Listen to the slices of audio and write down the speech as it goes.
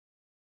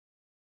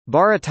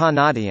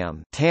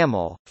Bharatanatyam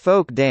Tamil,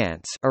 folk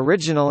dance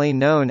originally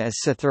known as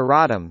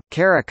Satharadam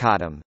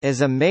Karakattam, is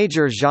a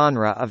major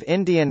genre of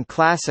Indian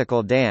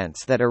classical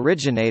dance that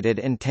originated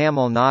in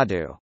Tamil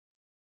Nadu.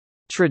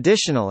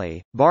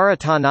 Traditionally,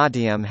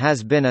 Bharatanatyam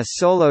has been a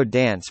solo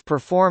dance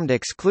performed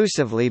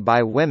exclusively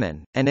by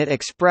women, and it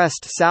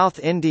expressed South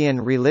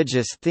Indian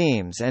religious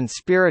themes and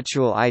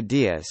spiritual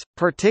ideas,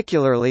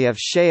 particularly of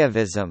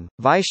Shaivism,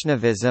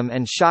 Vaishnavism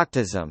and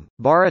Shaktism.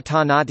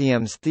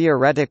 Bharatanatyam's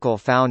theoretical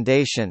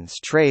foundations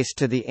trace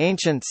to the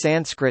ancient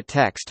Sanskrit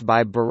text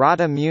by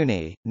Bharata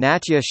Muni,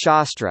 Natya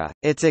Shastra.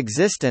 Its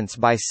existence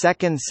by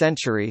 2nd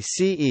century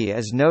CE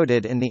is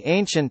noted in the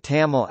ancient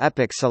Tamil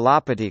epic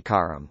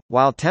Silappatikaram,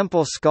 while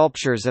temple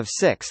sculptures of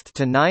 6th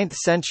to 9th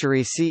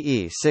century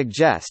CE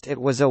suggest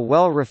it was a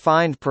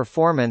well-refined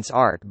performance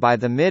art by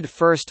the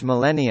mid-1st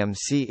millennium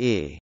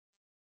CE.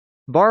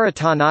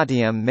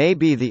 Bharatanatyam may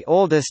be the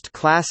oldest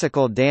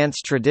classical dance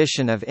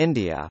tradition of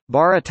India.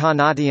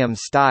 Bharatanatyam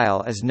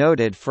style is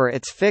noted for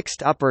its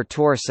fixed upper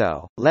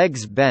torso,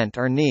 legs bent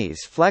or knees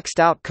flexed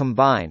out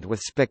combined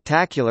with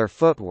spectacular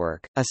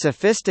footwork, a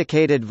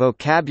sophisticated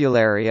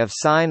vocabulary of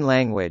sign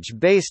language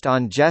based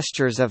on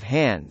gestures of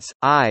hands,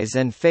 eyes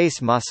and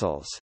face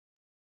muscles.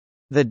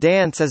 The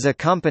dance is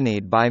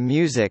accompanied by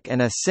music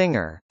and a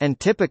singer, and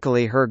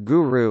typically her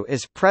guru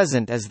is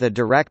present as the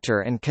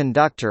director and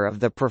conductor of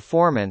the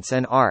performance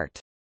and art.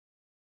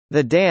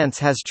 The dance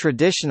has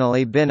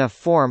traditionally been a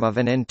form of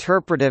an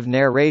interpretive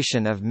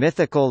narration of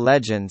mythical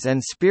legends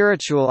and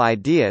spiritual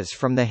ideas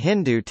from the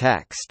Hindu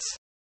texts.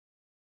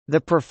 The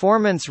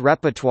performance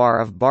repertoire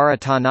of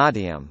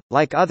Bharatanatyam,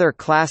 like other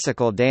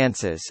classical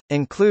dances,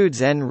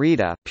 includes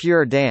Nrita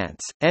pure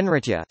dance,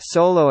 Nritya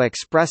solo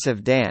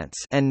expressive dance,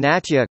 and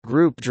Natya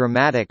group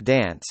dramatic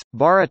dance.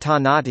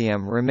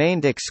 Bharatanatyam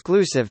remained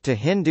exclusive to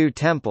Hindu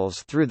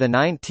temples through the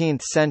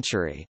 19th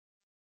century.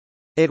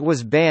 It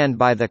was banned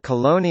by the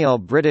colonial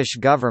British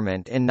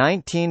government in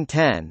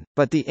 1910,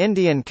 but the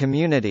Indian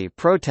community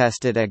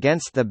protested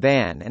against the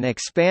ban and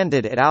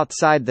expanded it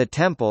outside the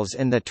temples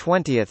in the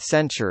 20th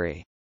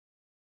century.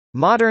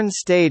 Modern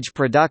stage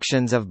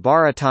productions of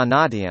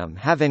Bharatanatyam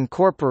have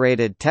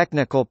incorporated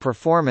technical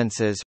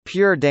performances,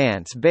 pure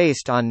dance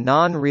based on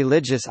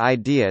non-religious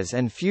ideas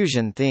and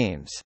fusion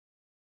themes.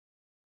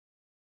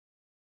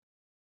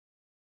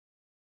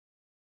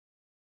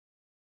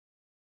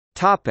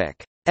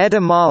 Topic: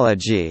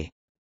 Etymology.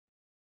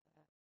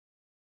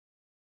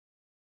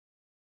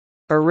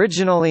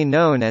 Originally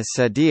known as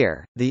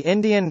Attire, the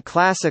Indian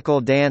classical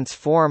dance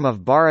form of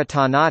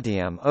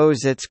Bharatanatyam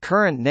owes its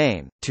current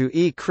name to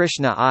E.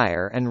 Krishna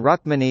Iyer and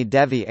Rukmini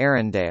Devi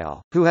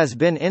Arundale, who has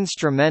been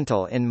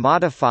instrumental in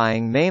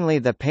modifying mainly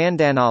the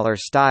Pandanalar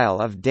style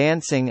of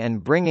dancing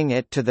and bringing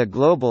it to the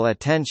global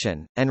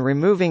attention, and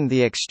removing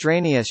the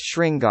extraneous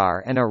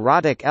Shringar and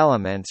erotic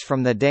elements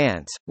from the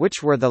dance,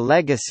 which were the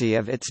legacy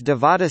of its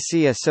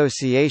Devadasis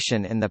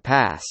association in the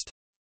past.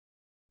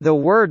 The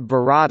word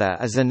Bharata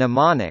is a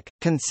mnemonic,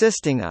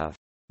 consisting of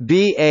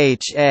bha,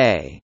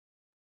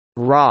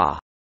 ra,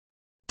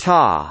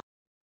 ta.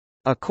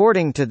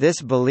 According to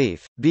this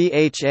belief,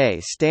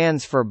 bha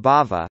stands for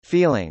bhava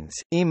feelings,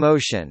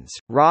 emotions,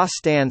 ra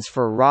stands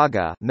for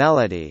raga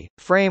melody,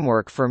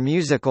 framework for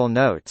musical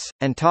notes,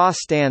 and ta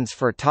stands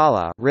for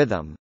tala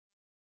rhythm.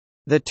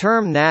 The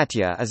term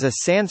natya is a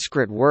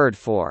Sanskrit word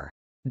for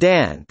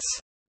dance.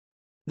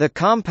 The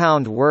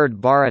compound word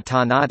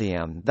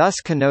Bharatanatyam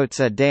thus connotes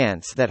a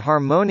dance that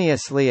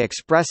harmoniously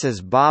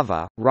expresses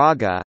bhava,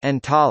 raga,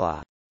 and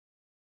tala.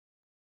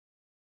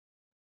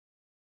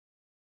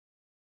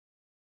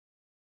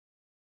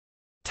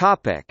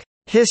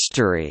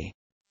 History.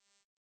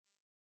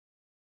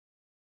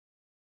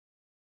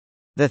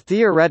 The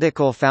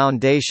theoretical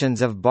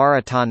foundations of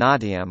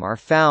Bharatanatyam are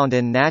found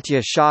in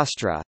Natya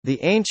Shastra, the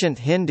ancient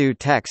Hindu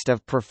text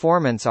of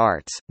performance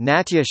arts.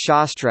 Natya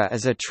Shastra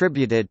is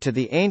attributed to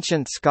the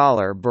ancient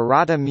scholar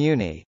Bharata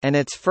Muni, and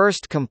its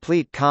first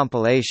complete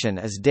compilation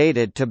is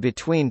dated to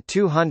between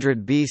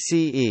 200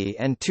 BCE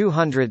and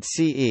 200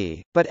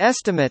 CE, but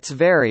estimates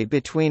vary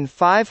between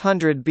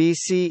 500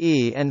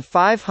 BCE and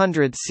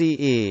 500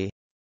 CE.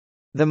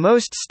 The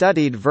most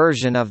studied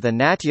version of the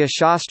Natya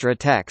Shastra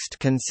text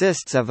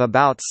consists of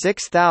about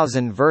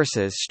 6,000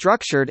 verses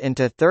structured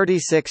into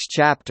 36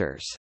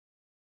 chapters.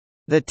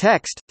 The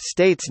text,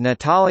 states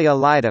Natalia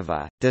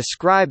Lidova,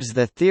 describes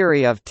the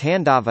theory of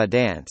Tandava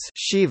dance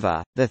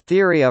Shiva, the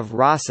theory of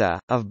rasa,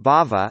 of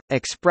bhava,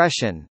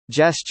 expression,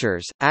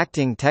 gestures,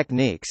 acting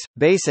techniques,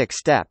 basic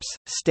steps,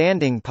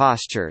 standing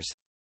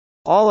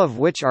postures—all of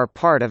which are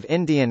part of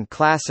Indian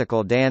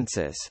classical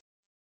dances.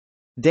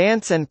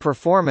 Dance and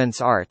performance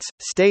arts,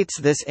 states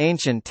this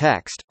ancient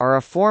text, are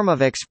a form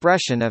of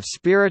expression of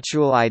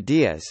spiritual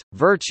ideas,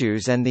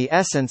 virtues and the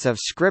essence of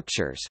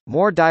scriptures.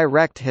 More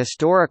direct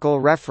historical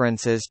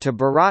references to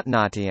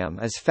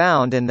Bharatanatyam is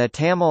found in the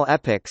Tamil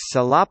epics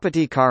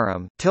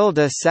Silappatikaram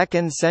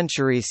 (2nd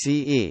century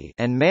CE)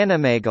 and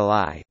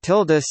Manimekalai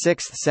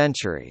 (6th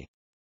century).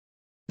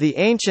 The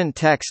ancient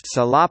text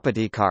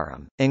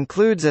Silappatikaram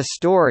includes a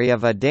story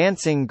of a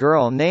dancing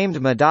girl named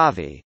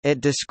Madhavi.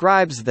 It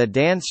describes the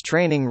dance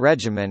training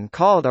regimen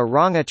called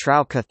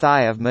Arangatrau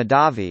Kathai of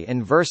Madhavi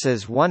in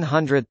verses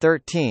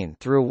 113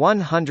 through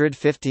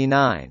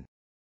 159.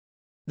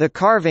 The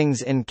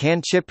carvings in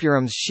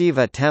Kanchipuram's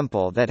Shiva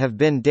temple that have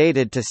been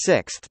dated to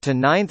 6th to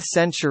 9th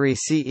century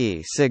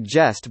CE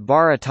suggest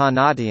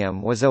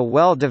Bharatanatyam was a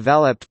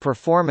well-developed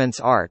performance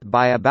art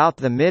by about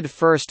the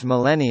mid-1st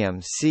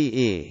millennium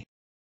CE.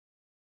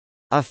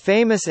 A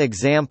famous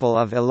example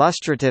of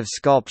illustrative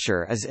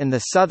sculpture is in the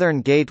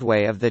southern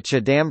gateway of the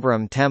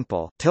Chidambaram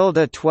temple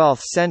 12th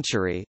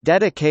century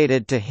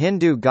dedicated to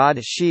Hindu god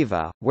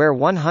Shiva, where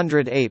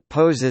 108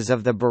 poses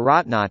of the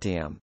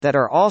Bharatanatyam, that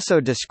are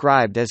also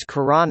described as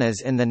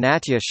Karanas in the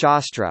Natya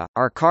Shastra,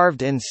 are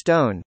carved in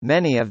stone.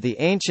 Many of the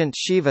ancient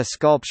Shiva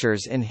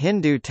sculptures in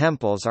Hindu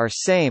temples are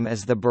same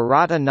as the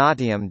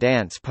Bharatanatyam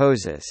dance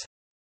poses.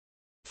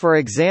 For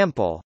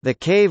example, the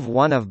cave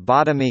one of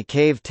Badami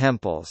cave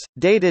temples,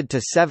 dated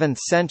to 7th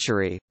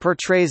century,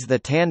 portrays the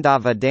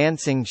Tandava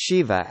dancing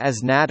Shiva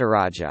as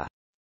Nataraja.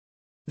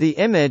 The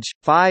image,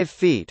 5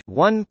 feet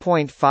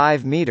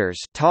 (1.5 meters)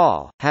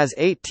 tall, has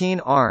 18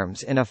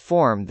 arms in a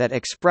form that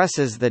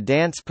expresses the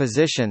dance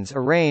positions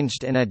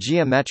arranged in a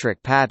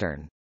geometric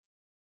pattern.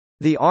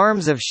 The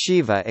arms of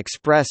Shiva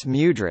express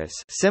mudras,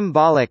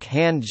 symbolic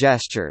hand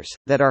gestures,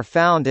 that are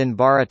found in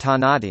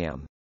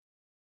Bharatanatyam.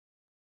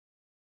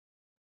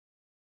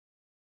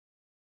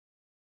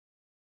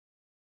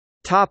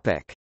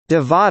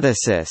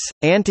 Devadasis,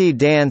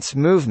 anti-dance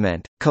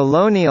movement,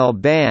 colonial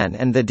ban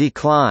and the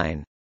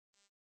decline.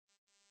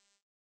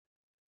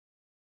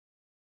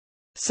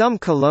 Some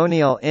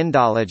colonial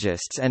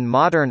Indologists and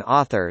modern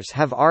authors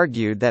have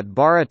argued that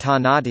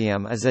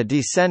Bharatanatyam is a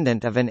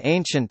descendant of an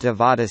ancient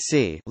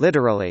Devadasi,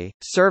 literally,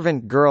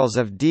 servant girls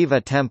of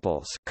Deva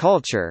temples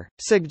culture,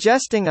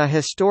 suggesting a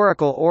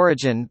historical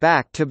origin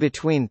back to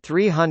between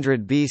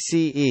 300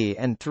 BCE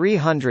and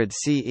 300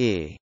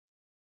 CE.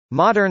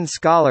 Modern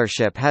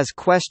scholarship has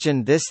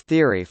questioned this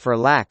theory for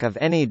lack of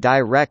any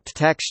direct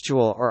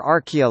textual or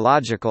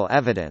archaeological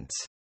evidence.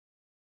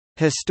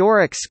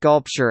 Historic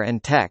sculpture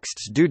and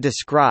texts do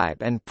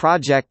describe and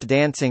project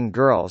dancing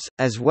girls,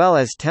 as well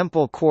as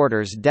temple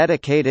quarters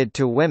dedicated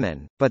to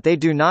women, but they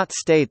do not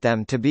state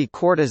them to be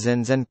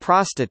courtesans and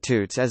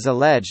prostitutes as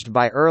alleged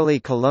by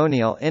early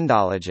colonial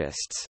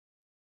Indologists.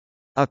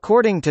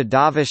 According to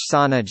Davish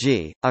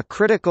Sanaji, a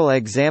critical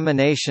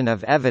examination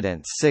of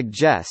evidence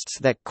suggests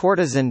that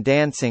courtesan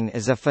dancing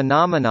is a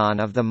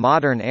phenomenon of the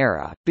modern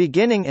era,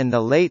 beginning in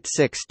the late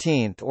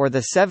 16th or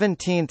the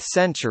 17th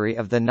century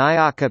of the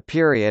Nayaka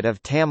period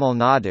of Tamil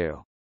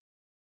Nadu.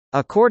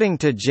 According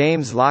to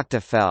James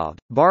Lochtefeld,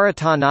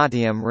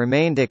 Bharatanatyam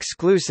remained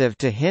exclusive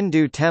to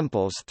Hindu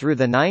temples through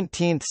the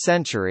 19th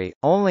century,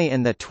 only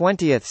in the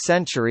 20th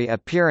century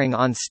appearing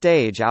on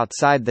stage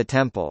outside the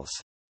temples.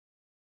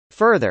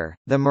 Further,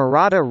 the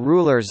Maratha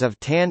rulers of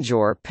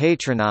Tanjore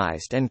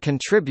patronized and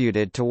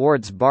contributed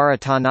towards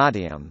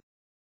Bharatanatyam.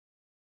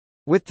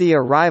 With the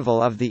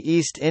arrival of the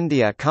East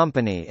India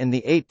Company in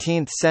the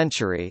 18th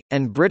century,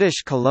 and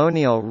British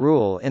colonial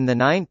rule in the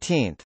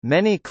 19th,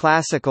 many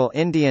classical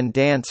Indian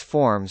dance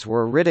forms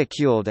were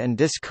ridiculed and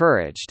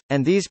discouraged,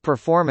 and these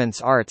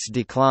performance arts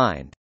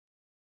declined.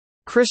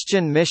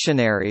 Christian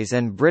missionaries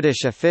and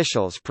British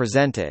officials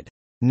presented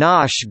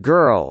Nash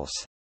girls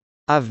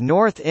of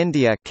North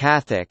India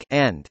Kathak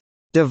and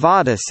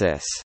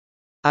Devadasis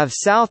of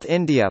South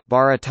India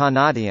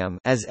Bharatanatyam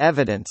as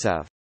evidence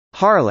of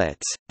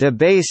harlots,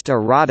 debased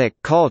erotic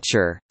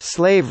culture,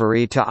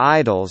 slavery to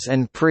idols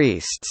and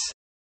priests.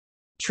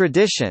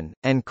 Tradition,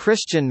 and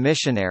Christian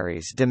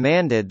missionaries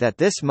demanded that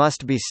this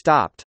must be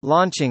stopped,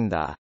 launching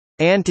the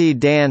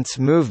anti-dance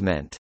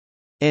movement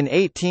in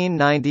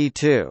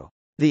 1892.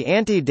 The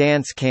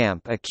anti-dance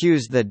camp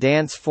accused the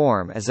dance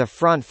form as a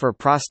front for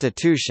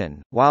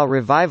prostitution, while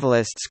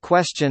revivalists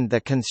questioned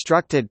the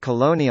constructed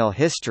colonial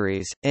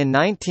histories. In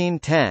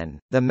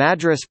 1910, the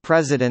Madras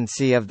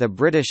Presidency of the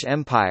British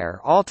Empire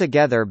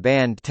altogether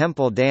banned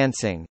temple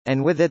dancing,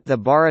 and with it the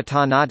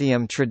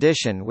Bharatanatyam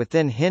tradition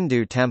within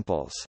Hindu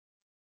temples.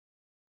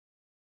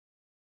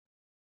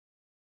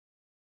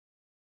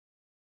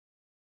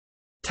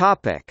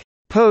 Topic: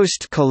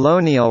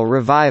 Post-colonial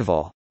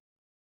revival.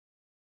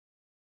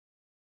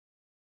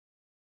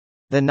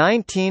 The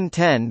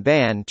 1910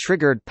 ban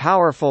triggered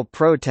powerful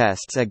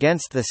protests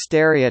against the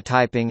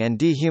stereotyping and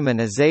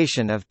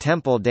dehumanization of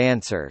temple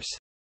dancers.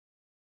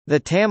 The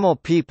Tamil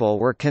people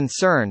were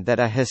concerned that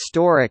a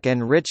historic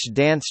and rich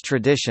dance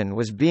tradition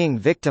was being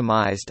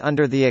victimized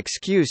under the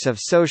excuse of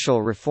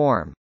social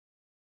reform.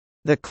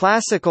 The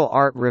classical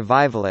art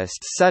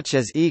revivalists such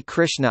as E.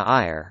 Krishna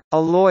Iyer,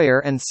 a lawyer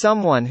and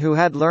someone who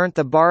had learnt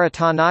the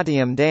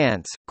Bharatanatyam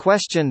dance,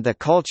 questioned the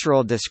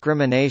cultural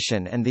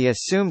discrimination and the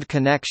assumed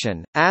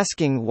connection,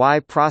 asking why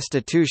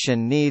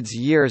prostitution needs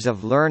years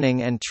of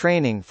learning and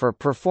training for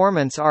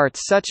performance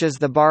arts such as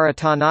the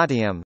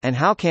Bharatanatyam, and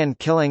how can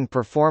killing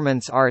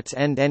performance arts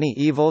end any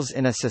evils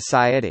in a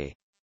society?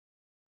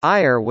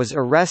 Iyer was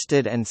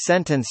arrested and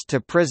sentenced to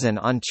prison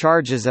on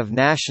charges of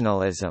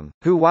nationalism,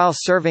 who while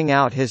serving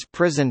out his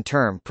prison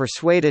term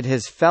persuaded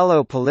his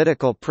fellow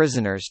political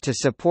prisoners to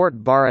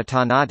support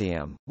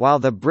Bharatanatyam, while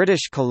the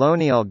British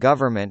colonial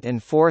government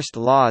enforced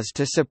laws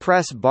to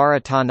suppress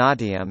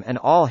Bharatanatyam and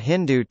all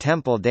Hindu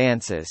temple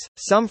dances.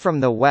 Some from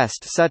the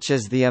West, such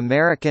as the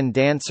American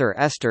dancer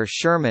Esther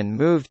Sherman,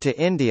 moved to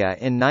India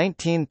in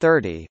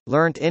 1930,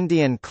 learnt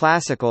Indian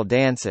classical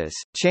dances,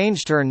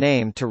 changed her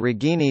name to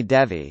Ragini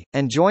Devi,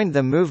 and joined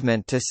the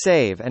movement to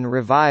save and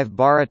revive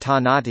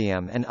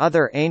Bharatanatyam and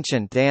other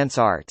ancient dance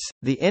arts.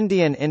 The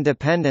Indian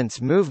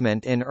independence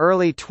movement in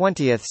early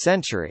 20th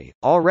century,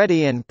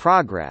 already in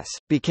progress,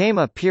 became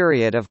a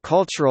period of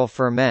cultural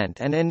ferment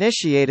and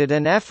initiated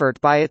an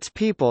effort by its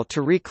people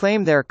to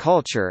reclaim their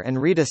culture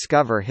and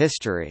rediscover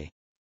history.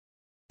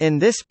 In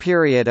this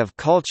period of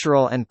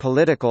cultural and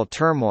political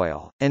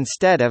turmoil,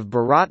 instead of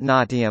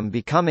Bharatanatyam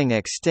becoming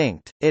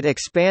extinct, it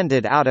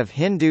expanded out of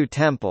Hindu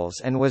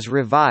temples and was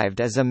revived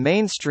as a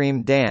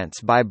mainstream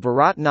dance by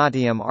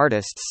Bharatanatyam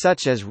artists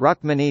such as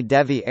Rukmini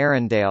Devi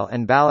Arundale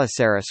and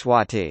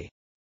Balasaraswati.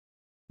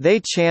 They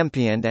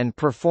championed and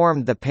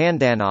performed the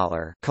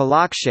Pandanalar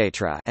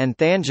and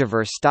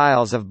Thanjavur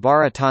styles of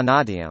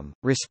Bharatanatyam,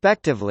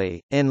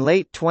 respectively. In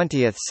late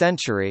 20th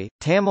century,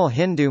 Tamil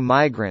Hindu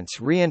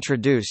migrants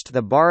reintroduced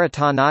the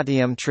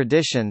Bharatanatyam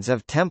traditions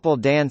of temple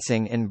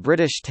dancing in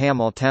British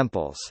Tamil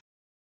temples.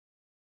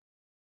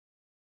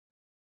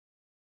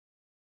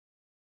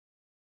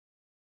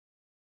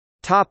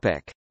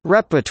 Topic: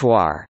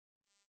 Repertoire.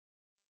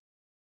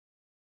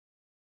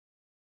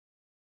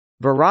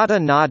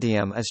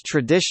 Bharatanatyam is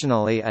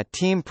traditionally a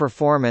team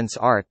performance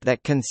art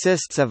that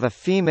consists of a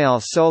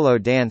female solo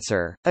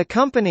dancer,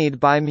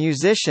 accompanied by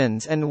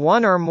musicians and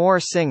one or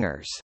more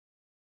singers.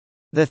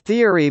 The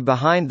theory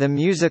behind the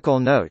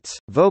musical notes,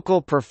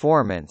 vocal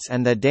performance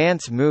and the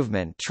dance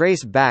movement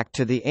trace back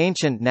to the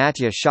ancient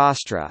Natya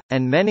Shastra,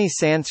 and many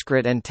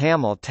Sanskrit and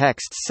Tamil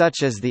texts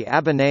such as the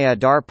Abhinaya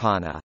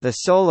Darpana. The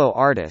solo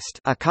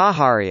artist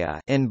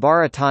in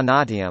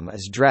Bharatanatyam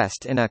is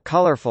dressed in a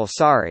colorful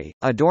sari,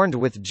 adorned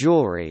with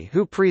jewelry,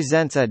 who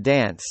presents a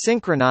dance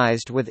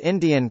synchronized with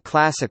Indian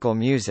classical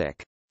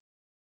music.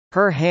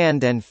 Her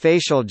hand and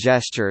facial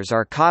gestures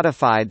are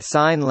codified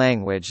sign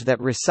language that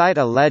recite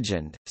a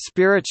legend,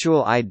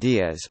 spiritual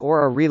ideas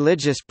or a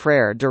religious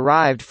prayer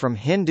derived from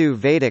Hindu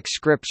Vedic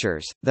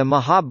scriptures, the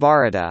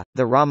Mahabharata,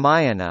 the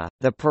Ramayana,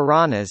 the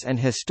Puranas and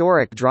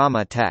historic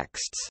drama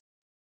texts.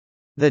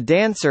 The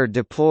dancer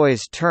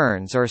deploys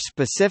turns or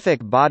specific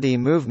body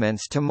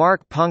movements to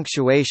mark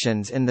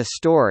punctuations in the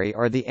story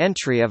or the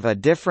entry of a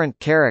different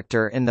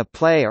character in the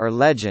play or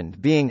legend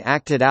being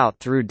acted out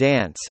through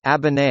dance.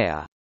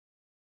 Abhinaya.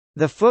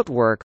 The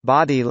footwork,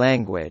 body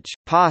language,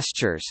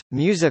 postures,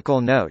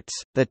 musical notes,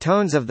 the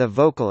tones of the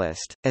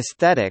vocalist,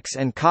 aesthetics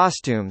and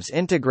costumes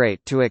integrate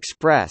to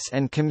express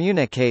and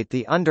communicate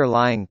the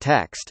underlying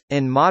text.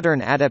 In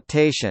modern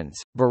adaptations,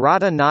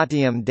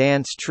 Bharatanatyam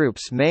dance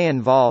troupes may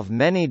involve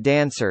many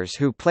dancers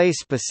who play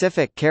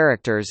specific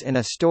characters in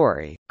a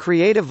story,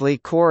 creatively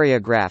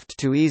choreographed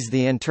to ease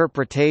the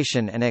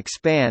interpretation and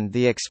expand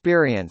the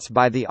experience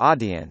by the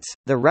audience.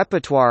 The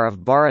repertoire of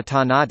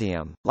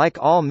Bharatanatyam, like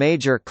all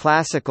major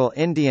classical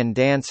Indian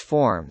dance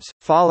forms,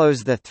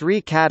 follows the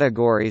three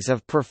categories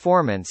of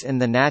performance in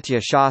the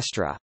Natya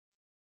Shastra.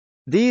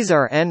 These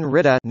are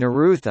Nritta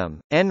Nritya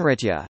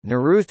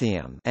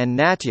and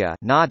Natya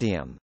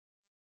Natyam.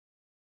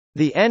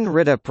 The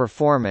Nritta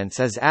performance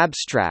is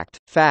abstract,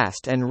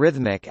 fast and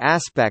rhythmic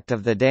aspect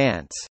of the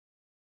dance.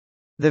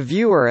 The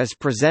viewer is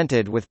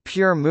presented with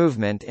pure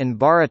movement in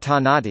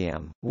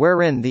Bharatanatyam,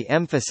 wherein the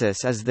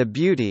emphasis is the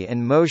beauty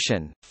in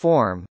motion,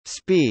 form,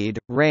 speed,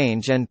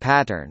 range and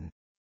pattern.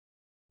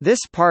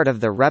 This part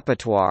of the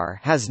repertoire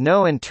has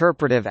no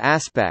interpretive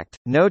aspect,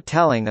 no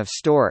telling of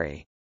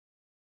story.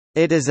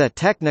 It is a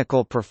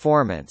technical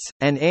performance,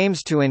 and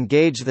aims to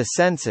engage the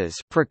senses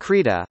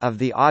of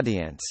the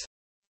audience.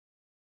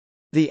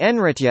 The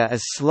Nritya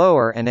is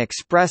slower and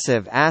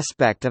expressive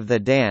aspect of the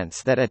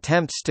dance that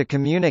attempts to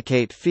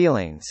communicate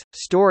feelings,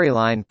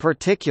 storyline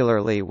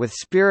particularly with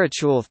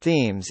spiritual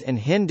themes in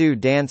Hindu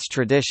dance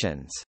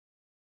traditions.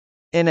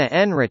 In a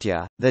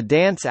Nritya, the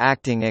dance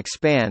acting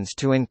expands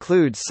to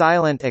include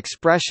silent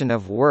expression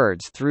of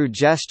words through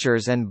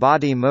gestures and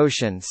body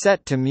motion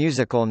set to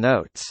musical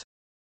notes.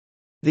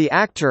 The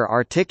actor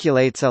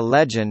articulates a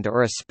legend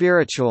or a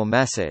spiritual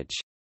message.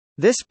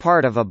 This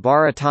part of a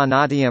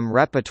Bharatanatyam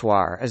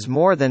repertoire is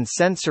more than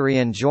sensory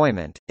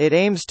enjoyment, it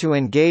aims to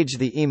engage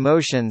the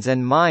emotions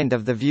and mind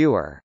of the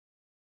viewer.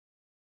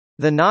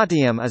 The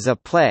Natyam is a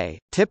play,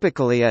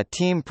 typically a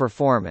team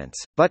performance,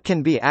 but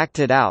can be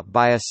acted out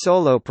by a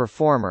solo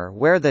performer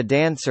where the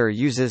dancer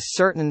uses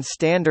certain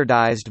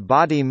standardized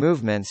body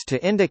movements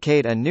to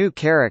indicate a new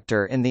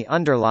character in the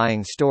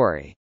underlying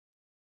story.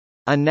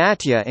 A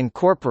Natya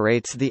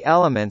incorporates the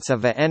elements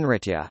of a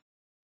Nritya.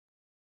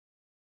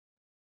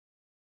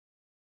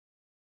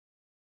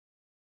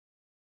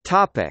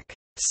 Topic: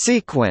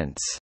 Sequence.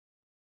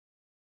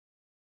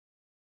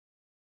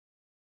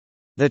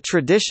 The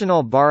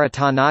traditional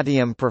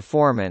Bharatanatyam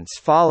performance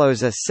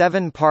follows a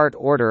 7-part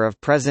order of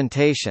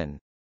presentation.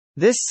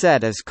 This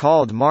set is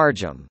called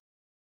marjam.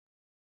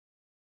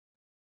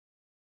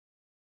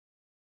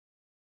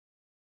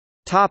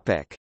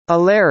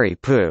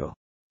 Alarippu.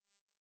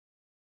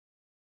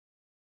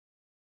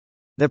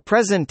 The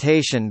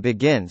presentation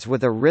begins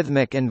with a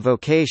rhythmic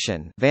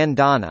invocation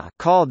vandana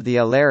called the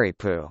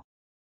Alarippu.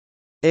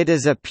 It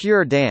is a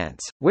pure dance,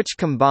 which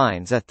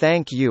combines a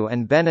thank you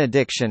and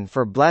benediction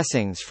for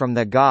blessings from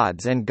the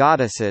gods and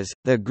goddesses,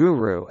 the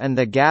guru and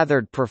the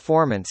gathered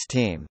performance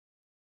team.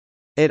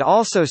 It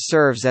also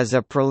serves as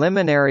a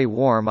preliminary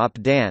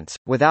warm-up dance,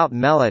 without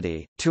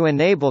melody, to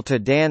enable the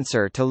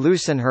dancer to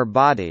loosen her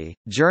body,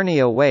 journey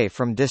away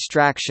from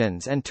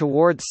distractions and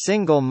towards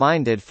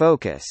single-minded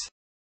focus.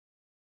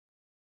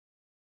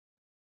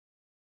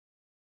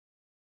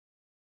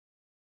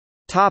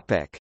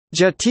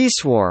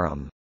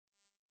 Jatiswaram.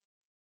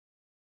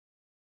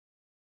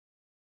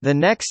 The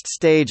next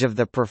stage of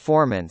the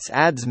performance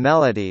adds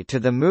melody to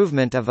the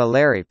movement of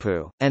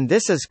Alarippu, and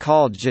this is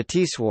called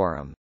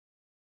Jatiswaram.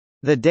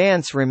 The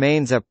dance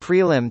remains a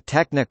prelim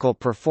technical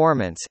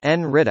performance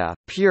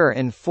pure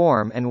in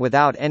form and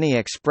without any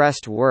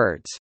expressed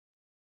words.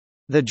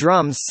 The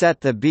drums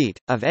set the beat,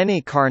 of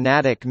any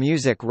Carnatic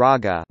music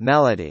raga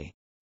melody.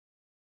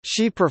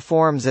 She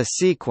performs a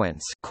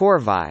sequence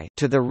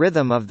to the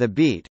rhythm of the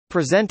beat,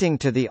 presenting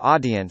to the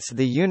audience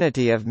the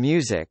unity of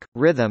music,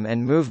 rhythm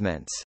and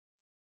movements.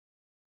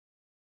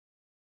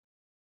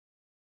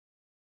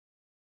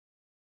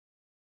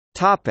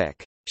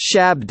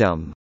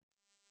 Shabdam.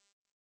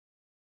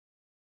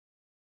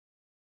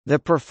 The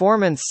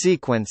performance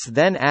sequence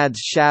then adds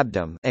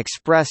shabdam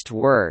expressed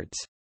words.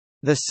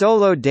 The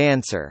solo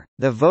dancer,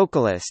 the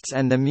vocalists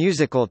and the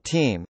musical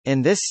team,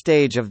 in this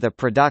stage of the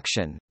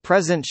production,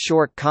 present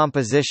short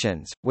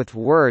compositions, with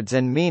words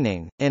and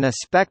meaning, in a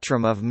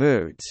spectrum of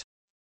moods.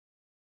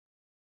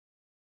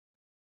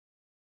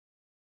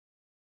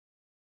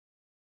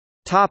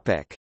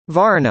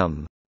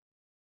 Varnam.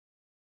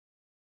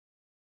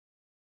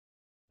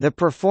 The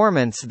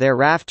performance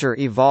thereafter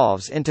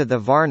evolves into the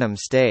Varnam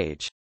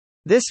stage.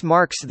 This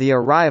marks the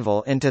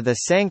arrival into the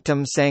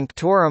sanctum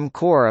sanctorum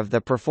core of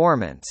the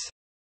performance.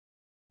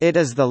 It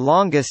is the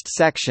longest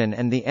section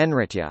and the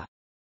Nritya.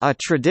 A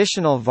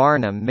traditional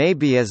Varnam may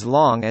be as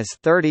long as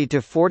 30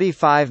 to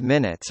 45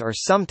 minutes or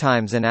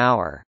sometimes an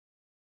hour.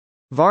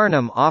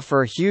 Varnam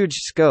offer huge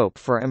scope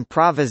for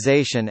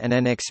improvisation and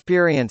an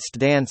experienced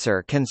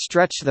dancer can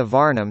stretch the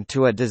Varnam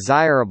to a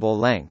desirable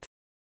length.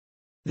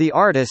 The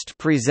artist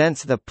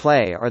presents the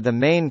play or the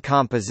main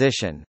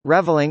composition,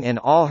 reveling in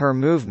all her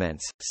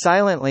movements,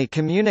 silently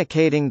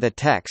communicating the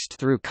text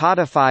through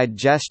codified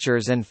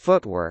gestures and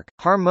footwork,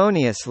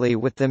 harmoniously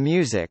with the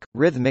music,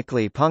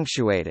 rhythmically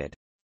punctuated.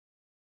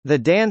 The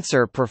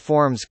dancer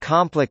performs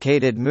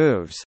complicated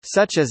moves,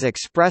 such as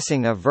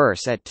expressing a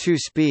verse at 2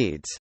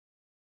 speeds.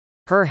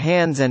 Her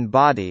hands and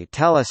body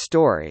tell a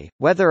story,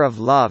 whether of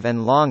love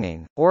and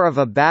longing, or of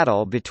a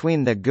battle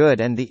between the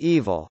good and the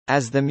evil,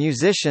 as the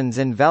musicians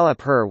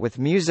envelop her with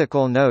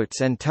musical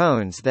notes and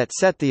tones that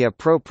set the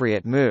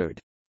appropriate mood.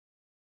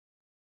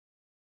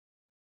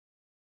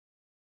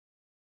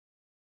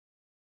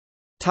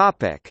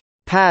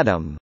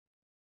 Padam.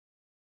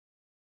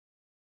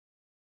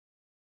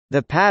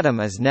 The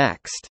Padam is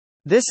next.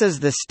 This is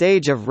the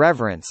stage of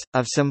reverence,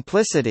 of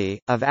simplicity,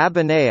 of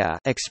abhinaya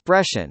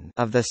expression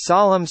of the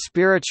solemn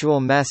spiritual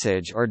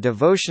message or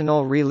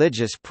devotional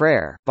religious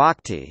prayer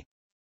bhakti.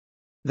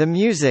 The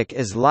music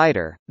is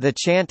lighter, the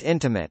chant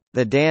intimate,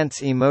 the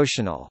dance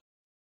emotional.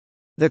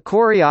 The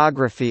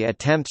choreography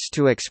attempts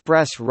to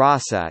express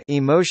rasa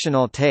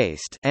emotional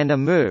taste and a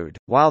mood,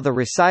 while the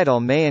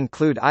recital may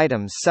include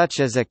items such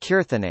as a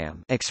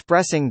kirtanam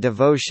expressing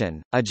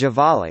devotion, a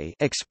javali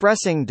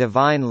expressing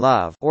divine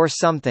love or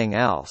something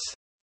else.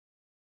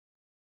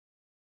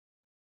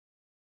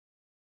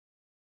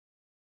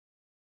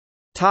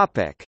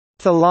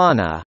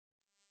 Thillana.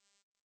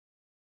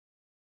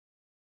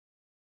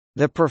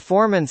 The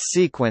performance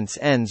sequence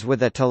ends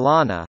with a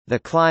Thillana, the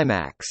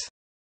climax.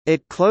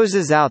 It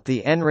closes out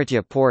the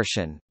Nritya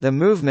portion. The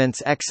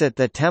movements exit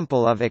the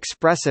temple of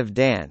expressive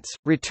dance,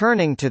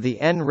 returning to the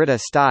Nritta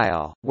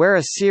style, where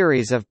a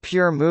series of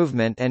pure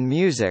movement and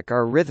music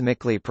are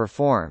rhythmically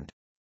performed.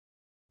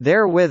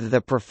 Therewith the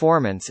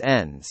performance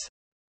ends.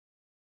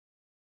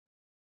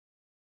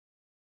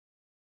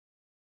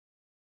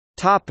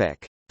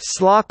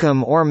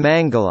 Shlokam or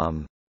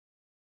Mangalam.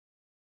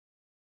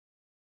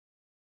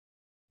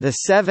 The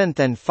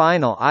seventh and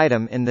final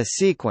item in the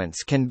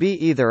sequence can be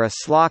either a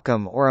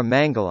Shlokam or a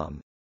Mangalam.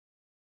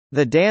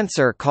 The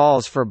dancer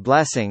calls for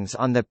blessings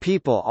on the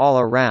people all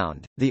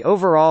around. The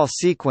overall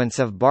sequence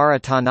of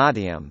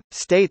Bharatanatyam,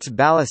 states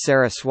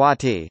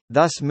Balasaraswati,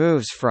 thus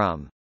moves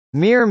from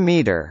mere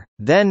meter,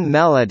 then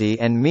melody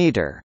and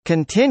meter,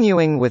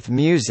 continuing with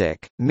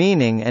music,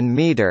 meaning and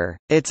meter,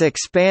 its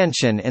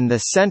expansion in the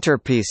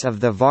centerpiece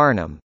of the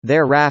Varnam,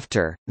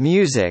 thereafter,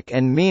 music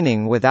and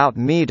meaning without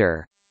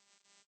meter,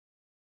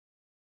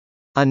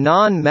 a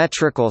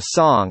non-metrical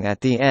song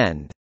at the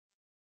end.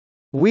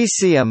 We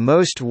see a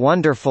most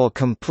wonderful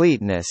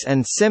completeness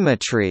and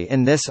symmetry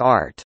in this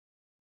art.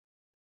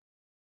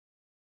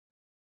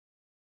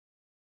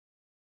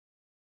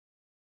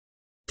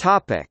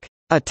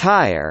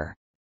 Attire.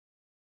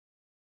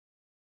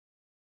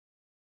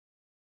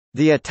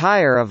 The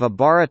attire of a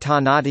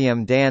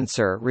Bharatanatyam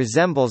dancer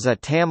resembles a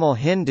Tamil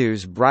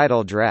Hindu's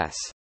bridal dress.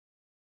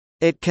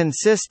 It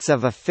consists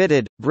of a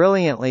fitted,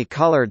 brilliantly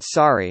colored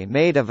sari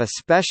made of a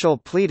special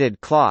pleated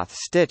cloth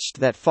stitched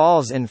that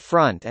falls in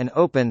front and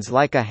opens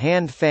like a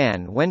hand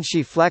fan when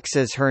she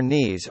flexes her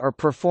knees or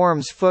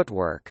performs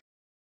footwork.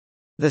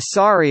 The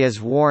sari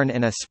is worn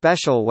in a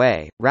special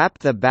way,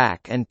 wrapped the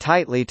back and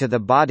tightly to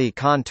the body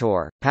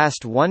contour,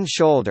 past one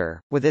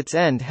shoulder, with its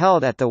end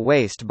held at the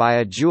waist by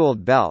a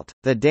jeweled belt.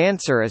 The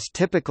dancer is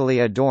typically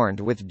adorned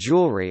with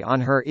jewelry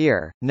on her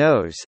ear,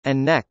 nose,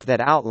 and neck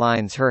that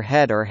outlines her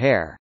head or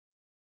hair.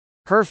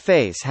 Her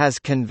face has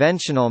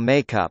conventional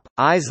makeup,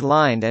 eyes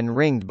lined and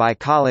ringed by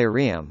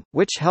collyrium,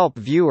 which help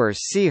viewers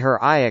see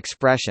her eye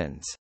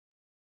expressions.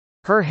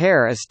 Her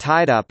hair is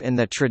tied up in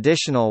the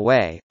traditional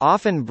way,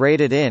 often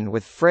braided in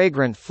with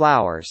fragrant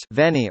flowers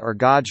veni or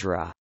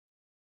gajra.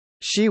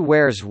 She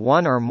wears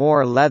one or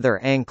more leather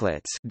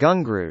anklets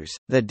gungrus.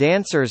 The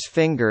dancer's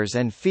fingers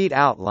and feet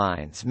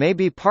outlines may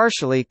be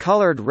partially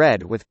colored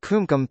red with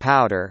kumkum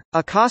powder,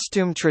 a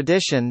costume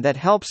tradition that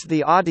helps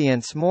the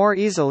audience more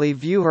easily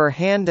view her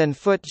hand and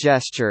foot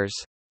gestures.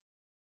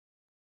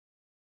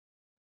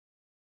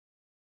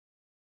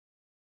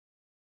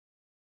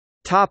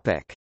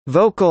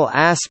 Vocal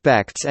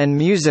aspects and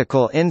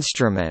musical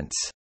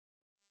instruments.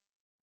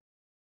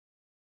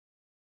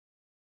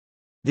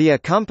 The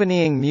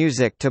accompanying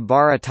music to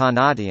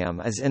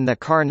Bharatanatyam is in the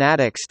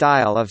Carnatic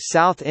style of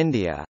South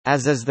India,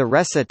 as is the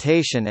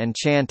recitation and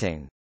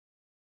chanting.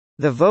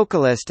 The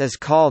vocalist is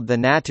called the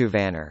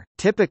Natuvanar,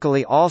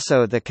 typically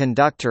also the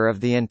conductor of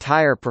the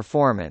entire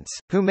performance,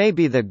 who may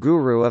be the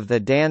guru of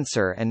the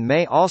dancer and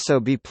may also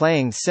be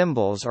playing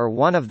cymbals or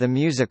one of the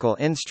musical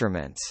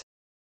instruments.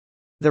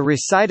 The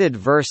recited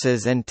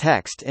verses and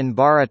text in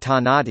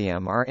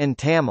Bharatanatyam are in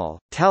Tamil,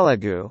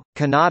 Telugu,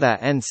 Kannada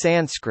and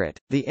Sanskrit.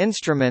 The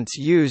instruments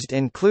used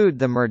include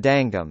the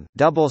mridangam,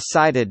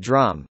 double-sided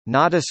drum,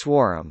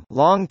 Jatiswaram,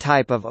 long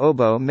type of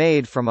oboe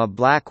made from a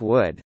black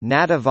wood,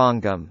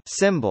 Nadavangam,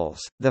 cymbals,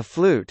 the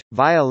flute,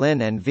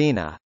 violin and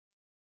veena.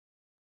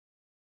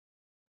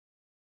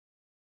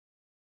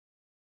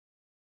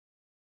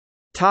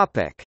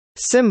 Topic: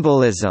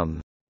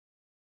 Symbolism.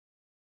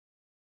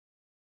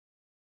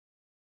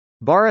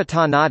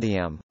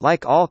 Bharatanatyam,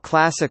 like all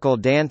classical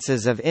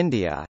dances of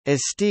India,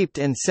 is steeped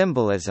in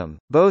symbolism,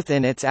 both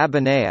in its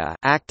abhinaya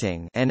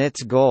acting and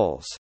its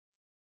goals.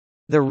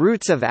 The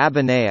roots of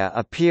abhinaya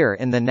appear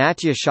in the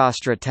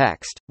Natyashastra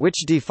text,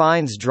 which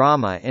defines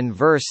drama in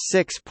verse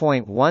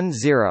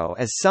 6.10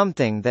 as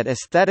something that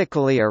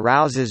aesthetically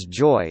arouses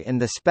joy in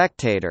the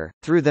spectator,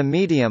 through the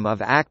medium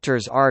of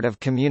actors' art of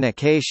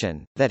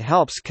communication, that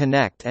helps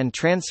connect and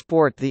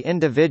transport the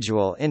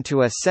individual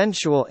into a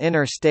sensual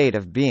inner state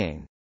of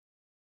being.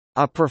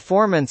 A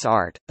performance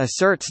art,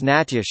 asserts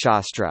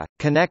Natyashastra,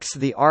 connects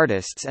the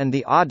artists and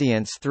the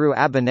audience through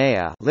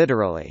abhinaya,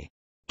 literally,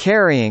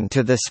 carrying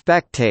to the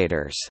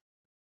spectators.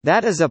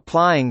 That is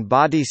applying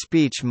body,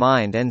 speech,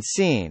 mind and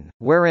scene,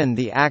 wherein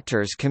the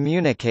actors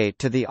communicate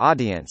to the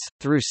audience,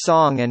 through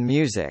song and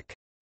music.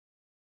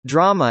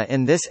 Drama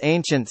in this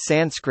ancient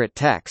Sanskrit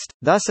text,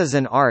 thus is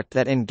an art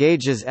that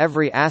engages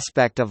every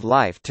aspect of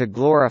life to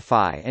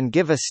glorify and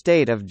give a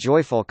state of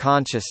joyful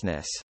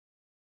consciousness.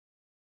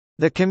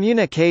 The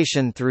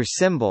communication through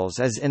symbols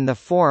is in the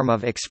form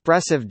of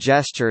expressive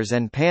gestures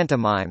and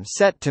pantomime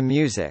set to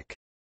music.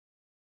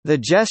 The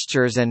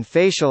gestures and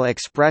facial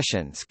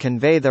expressions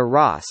convey the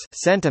ras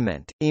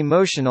sentiment,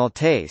 emotional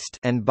taste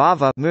and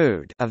bhava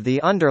mood of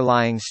the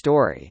underlying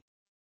story.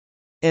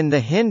 In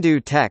the Hindu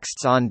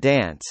texts on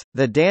dance,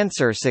 the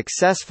dancer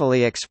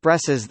successfully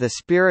expresses the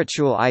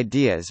spiritual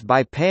ideas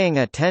by paying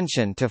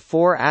attention to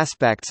four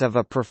aspects of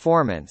a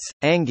performance: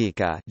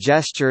 angika,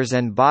 gestures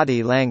and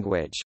body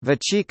language;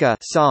 vachika,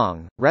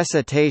 song,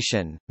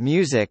 recitation,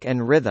 music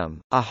and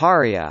rhythm;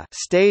 aharya,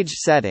 stage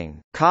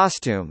setting,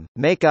 costume,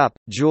 makeup,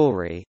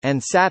 jewelry;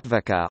 and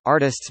sattvika,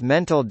 artist's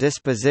mental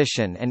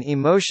disposition and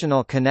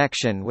emotional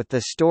connection with the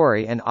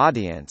story and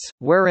audience,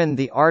 wherein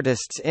the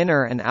artist's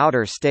inner and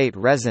outer state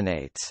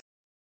resonate.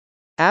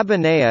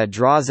 Abhinaya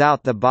draws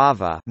out the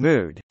bhava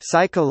mood,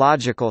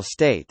 psychological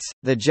states.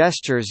 The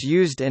gestures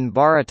used in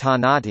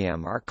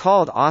Bharatanatyam are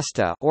called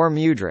asta or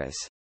mudras.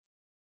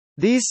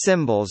 These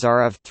symbols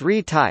are of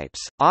three types: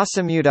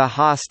 asamudha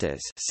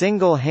hastas,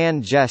 single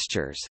hand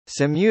gestures;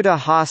 samudha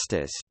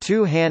hastas,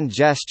 two hand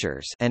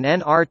gestures; and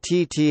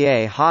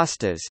nrtta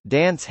hastas,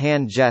 dance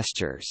hand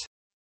gestures.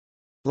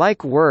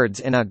 Like words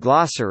in a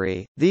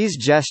glossary, these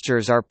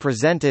gestures are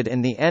presented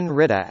in the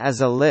nritta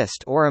as a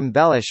list or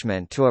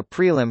embellishment to a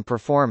prelim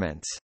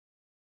performance.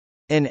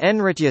 In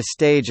Nritya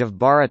stage of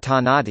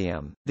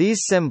Bharatanatyam,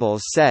 these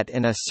symbols set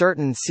in a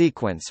certain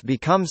sequence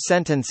become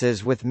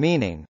sentences with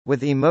meaning,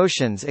 with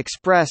emotions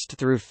expressed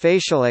through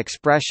facial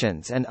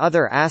expressions and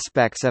other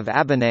aspects of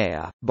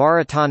abhinaya.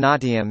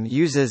 Bharatanatyam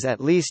uses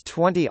at least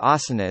 20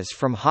 asanas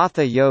from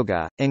Hatha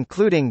Yoga,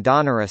 including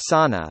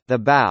Dhanurasana, the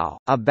bow,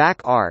 a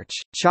back arch,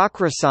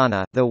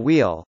 Chakrasana, the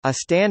wheel, a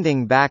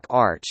standing back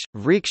arch,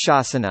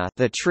 Vrikshasana,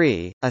 the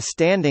tree, a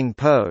standing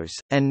pose,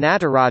 and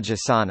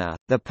Natarajasana,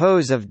 the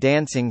pose of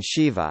dancing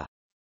Shiva.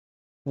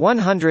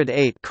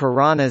 108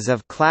 Kharanas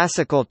of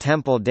classical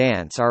temple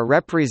dance are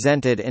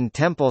represented in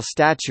temple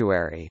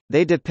statuary.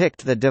 They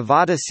depict the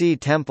Devadasi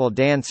temple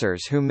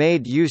dancers who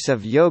made use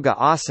of yoga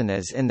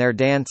asanas in their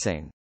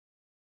dancing.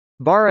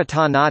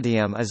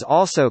 Bharatanatyam is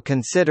also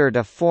considered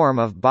a form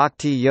of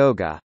bhakti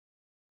yoga.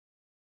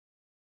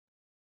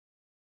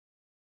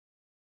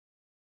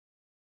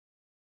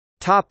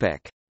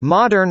 Topic: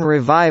 Modern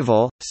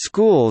revival,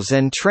 schools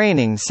and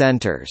training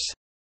centers.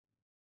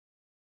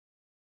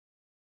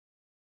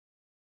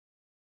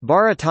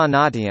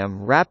 Bharatanatyam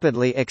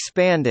rapidly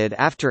expanded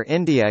after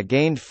India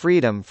gained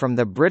freedom from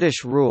the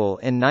British rule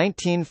in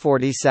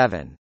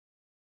 1947.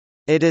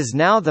 It is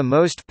now the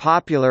most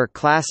popular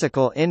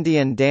classical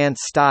Indian dance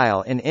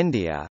style in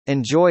India,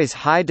 enjoys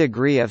high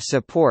degree of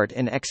support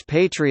in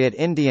expatriate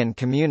Indian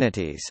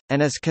communities,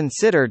 and is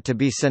considered to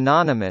be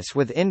synonymous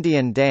with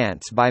Indian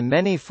dance by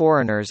many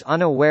foreigners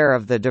unaware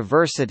of the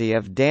diversity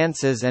of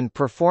dances and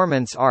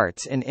performance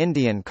arts in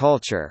Indian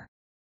culture.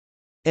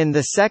 In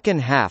the second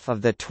half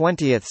of the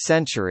 20th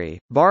century,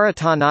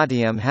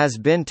 Bharatanatyam has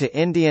been to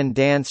Indian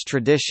dance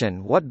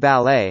tradition what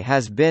ballet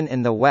has been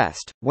in the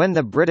West. When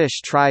the British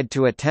tried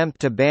to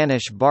attempt to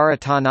banish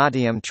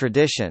Bharatanatyam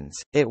traditions,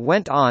 it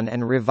went on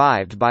and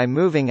revived by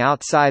moving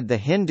outside the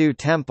Hindu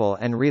temple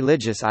and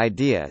religious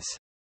ideas.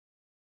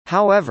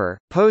 However,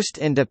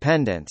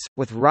 post-independence,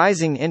 with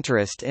rising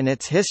interest in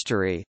its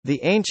history,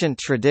 the ancient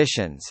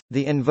traditions,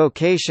 the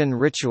invocation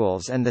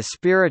rituals and the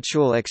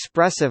spiritual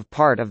expressive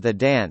part of the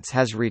dance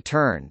has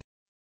returned.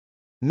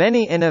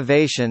 Many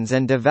innovations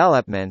and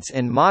developments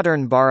in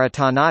modern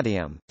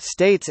Bharatanatyam,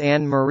 states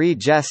Anne-Marie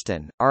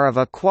Geston, are of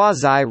a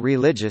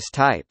quasi-religious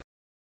type.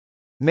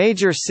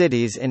 Major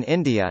cities in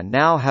India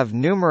now have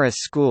numerous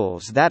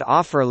schools that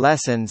offer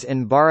lessons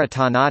in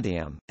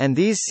Bharatanatyam, and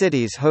these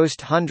cities host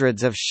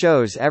hundreds of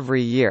shows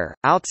every year.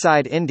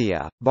 Outside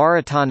India,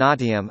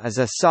 Bharatanatyam is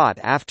a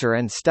sought-after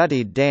and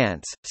studied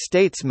dance,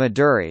 states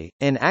Maduri,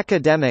 in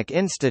academic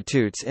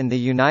institutes in the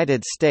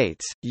United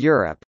States,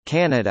 Europe,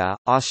 Canada,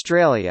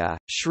 Australia,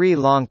 Sri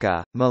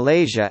Lanka,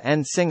 Malaysia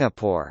and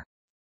Singapore.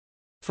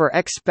 For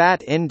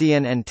expat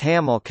Indian and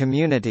Tamil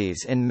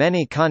communities in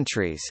many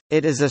countries,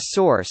 it is a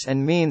source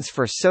and means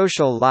for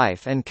social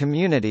life and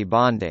community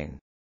bonding.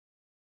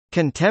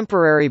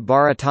 Contemporary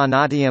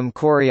Bharatanatyam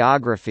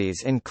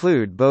choreographies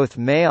include both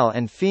male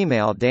and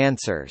female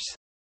dancers.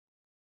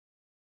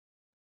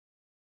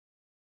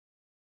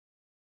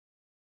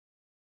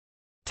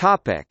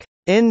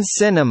 In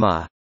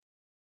cinema.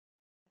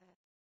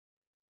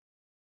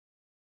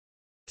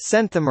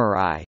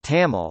 Senthamarai,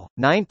 Tamil,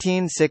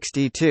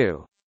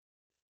 1962.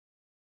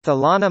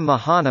 Thillana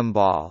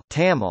Mahanambal,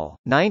 Tamil,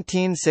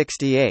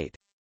 1968.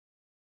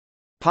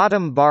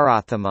 Padam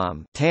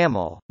Bharathamam,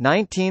 Tamil,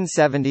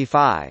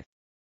 1975.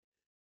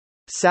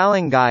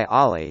 Salangai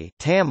Ali,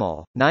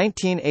 Tamil,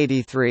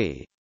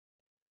 1983.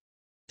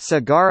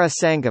 Sagara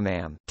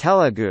Sangamam,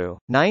 Telugu,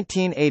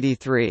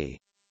 1983.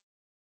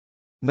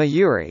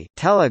 Mayuri,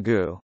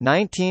 Telugu,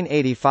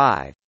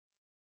 1985.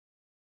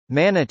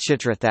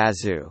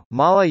 Manichitrathazu,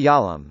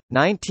 Malayalam,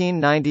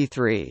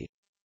 1993.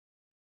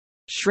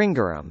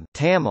 Shringaram,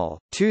 Tamil,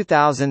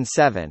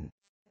 2007.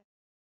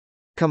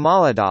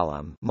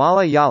 Kamaladalam,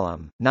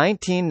 Malayalam,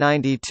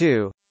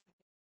 1992.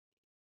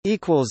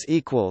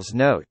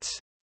 Notes